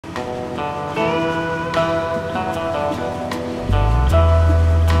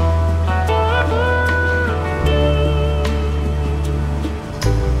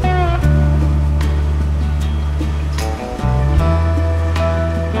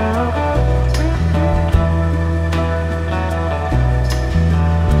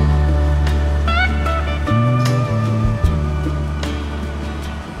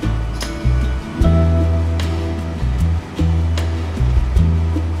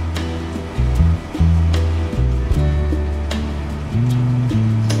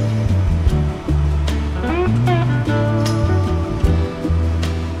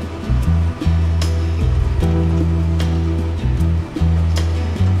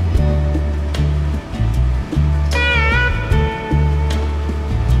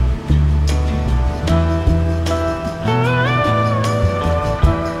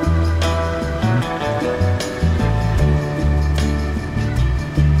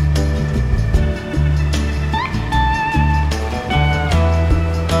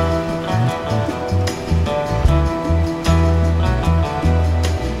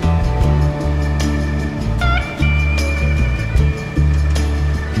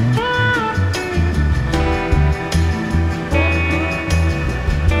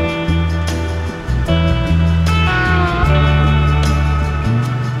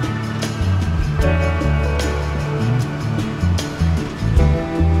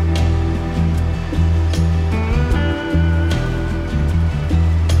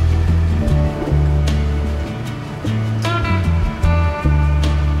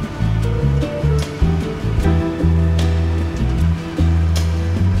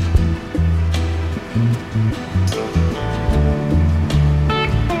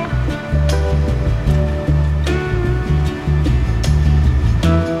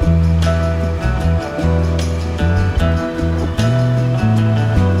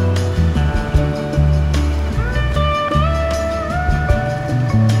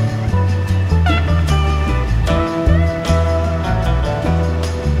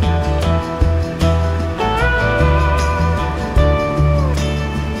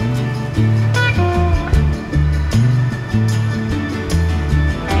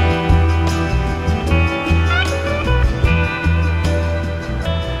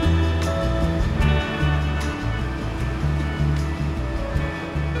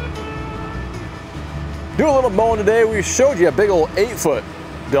Do a little mowing today. We showed you a big old 8-foot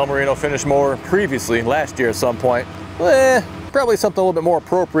Del Morino finish mower previously, last year at some point. Probably something a little bit more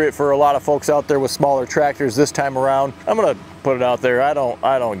appropriate for a lot of folks out there with smaller tractors this time around. I'm gonna put it out there, I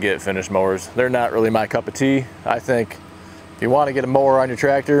don't get finish mowers. They're not really my cup of tea. I think if you want to get a mower on your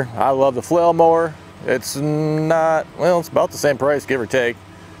tractor, I love the flail mower. It's not, well, it's about the same price, give or take,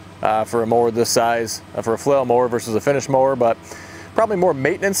 for a mower this size, for a flail mower versus a finish mower, but probably more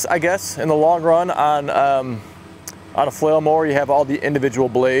maintenance, I guess, in the long run. On a flail mower, you have all the individual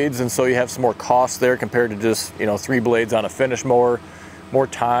blades, and so you have some more costs there compared to just, you know, 3 blades on a finish mower. More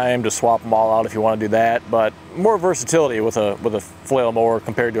time to swap them all out if you want to do that, but more versatility with a flail mower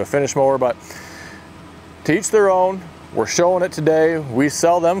compared to a finish mower. But to each their own. We're showing it today. We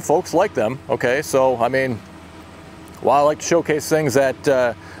sell them. Folks like them. Okay, so I mean, while I like to showcase things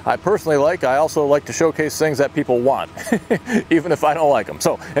that I personally like, I also like to showcase things that people want, even if I don't like them.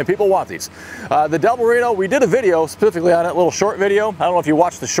 So, and people want these. The Del Morino, we did a video specifically on it, a little short video. I don't know if you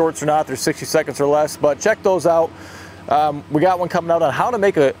watched the shorts or not. They're 60 seconds or less, but check those out. We got one coming out on how to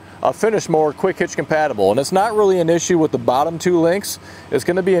make a finish mower quick hitch compatible, and it's not really an issue with the bottom 2 links. It's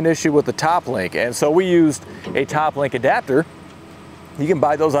going to be an issue with the top link, and so we used a top link adapter. You can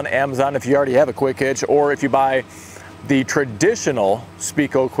buy those on Amazon if you already have a quick hitch, or if you buy the traditional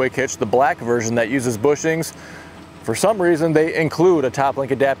Speco quick hitch, the black version that uses bushings. For some reason they include a top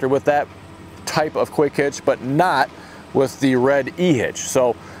link adapter with that type of quick hitch, but not with the red E-hitch.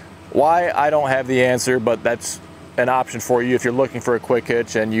 So why, I don't have the answer, but that's an option for you if you're looking for a quick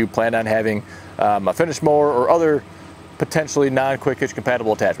hitch and you plan on having a finish mower or other potentially non-quick hitch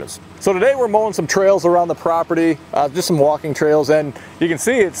compatible attachments. So today we're mowing some trails around the property, just some walking trails, and you can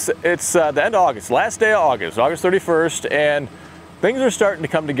see it's the end of August, last day of August, August 31st, and things are starting to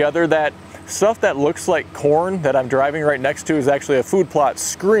come together. That stuff that looks like corn that I'm driving right next to is actually a food plot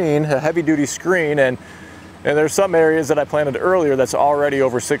screen, a heavy duty screen, and there's some areas that I planted earlier that's already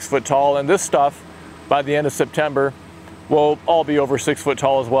over 6 foot tall, and this stuff by the end of September will all be over 6 foot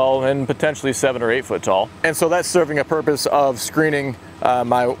tall as well, and potentially 7 or 8 foot tall. And so that's serving a purpose of screening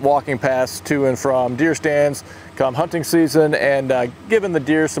my walking paths to and from deer stands come hunting season, and giving the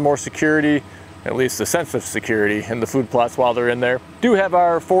deer some more security, at least a sense of security in the food plots while they're in there. Do have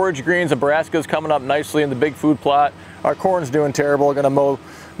our forage greens and brassicas coming up nicely in the big food plot. Our corn's doing terrible. Gonna mow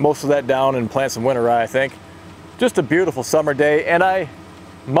most of that down and plant some winter rye, I think. Just a beautiful summer day, and I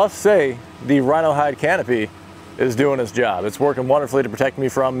must say the rhino hide canopy is doing its job. It's working wonderfully to protect me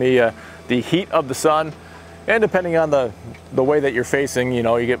from the heat of the sun, and depending on the way that you're facing, you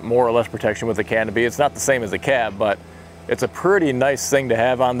know, you get more or less protection with the canopy. It's not the same as the cab, but it's a pretty nice thing to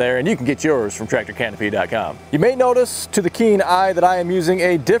have on there, and you can get yours from tractorcanopy.com. You may notice to the keen eye that I am using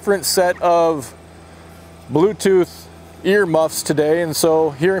a different set of Bluetooth ear muffs today, and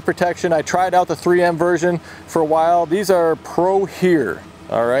so hearing protection, I tried out the 3M version for a while. These are Pro Hear,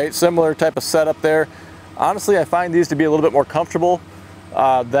 all right, similar type of setup there. Honestly, I find these to be a little bit more comfortable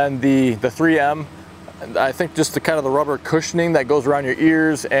than the 3M. I think just the kind of the rubber cushioning that goes around your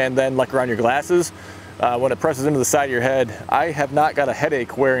ears and then like around your glasses, when it presses into the side of your head. I have not got a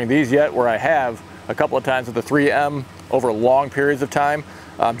headache wearing these yet, where I have a couple of times with the 3M over long periods of time,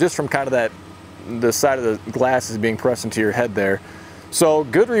 just from kind of the side of the glasses being pressed into your head there. So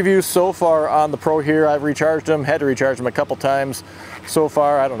good reviews so far on the Pro Hear. I've recharged them, had to recharge them a couple times so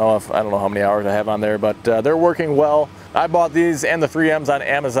far. I don't know how many hours I have on there, but they're working well. I bought these and the 3Ms on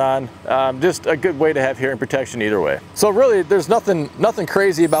Amazon. Just a good way to have hearing protection either way. So really, there's nothing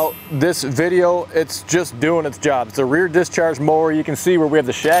crazy about this video. It's just doing its job. It's a rear discharge mower. You can see where we have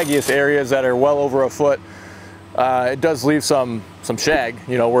the shaggiest areas that are well over a foot. It does leave some shag,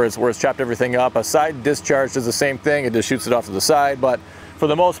 you know, where it's chopped everything up. A side discharge does the same thing. It just shoots it off to the side, but for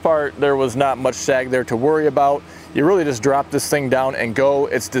the most part, there was not much shag there to worry about. You really just drop this thing down and go.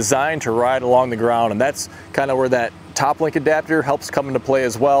 It's designed to ride along the ground, and that's kind of where that top link adapter helps come into play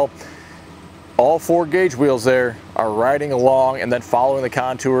as well. All 4 gauge wheels there are riding along and then following the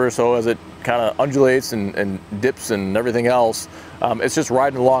contour, so as it kind of undulates and dips and everything else, it's just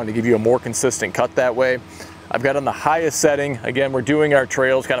riding along to give you a more consistent cut that way. I've got on the highest setting. Again, we're doing our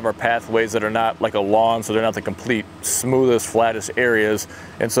trails, kind of our pathways that are not like a lawn, so they're not the complete smoothest, flattest areas.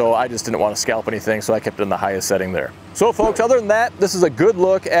 And so I just didn't want to scalp anything, so I kept it in the highest setting there. So folks, other than that, this is a good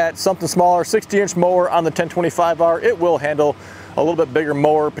look at something smaller, 60-inch mower on the 1025R. It will handle a little bit bigger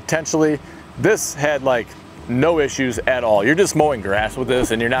mower potentially. This had like no issues at all. You're just mowing grass with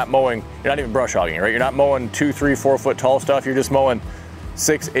this, and you're not even brush hogging, right? You're not mowing 2, 3, 4 foot tall stuff. You're just mowing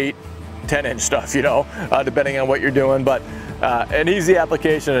 6, 8, 10-inch stuff, you know, depending on what you're doing. But an easy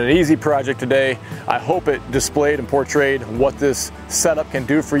application, an easy project today. I hope it displayed and portrayed what this setup can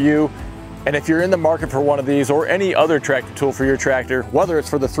do for you. And if you're in the market for one of these or any other tractor tool for your tractor, whether it's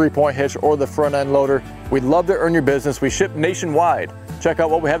for the 3-point hitch or the front end loader, we'd love to earn your business. We ship nationwide. Check out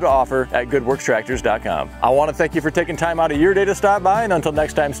what we have to offer at goodworkstractors.com. I want to thank you for taking time out of your day to stop by, and until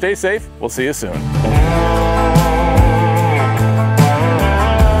next time, stay safe. We'll see you soon.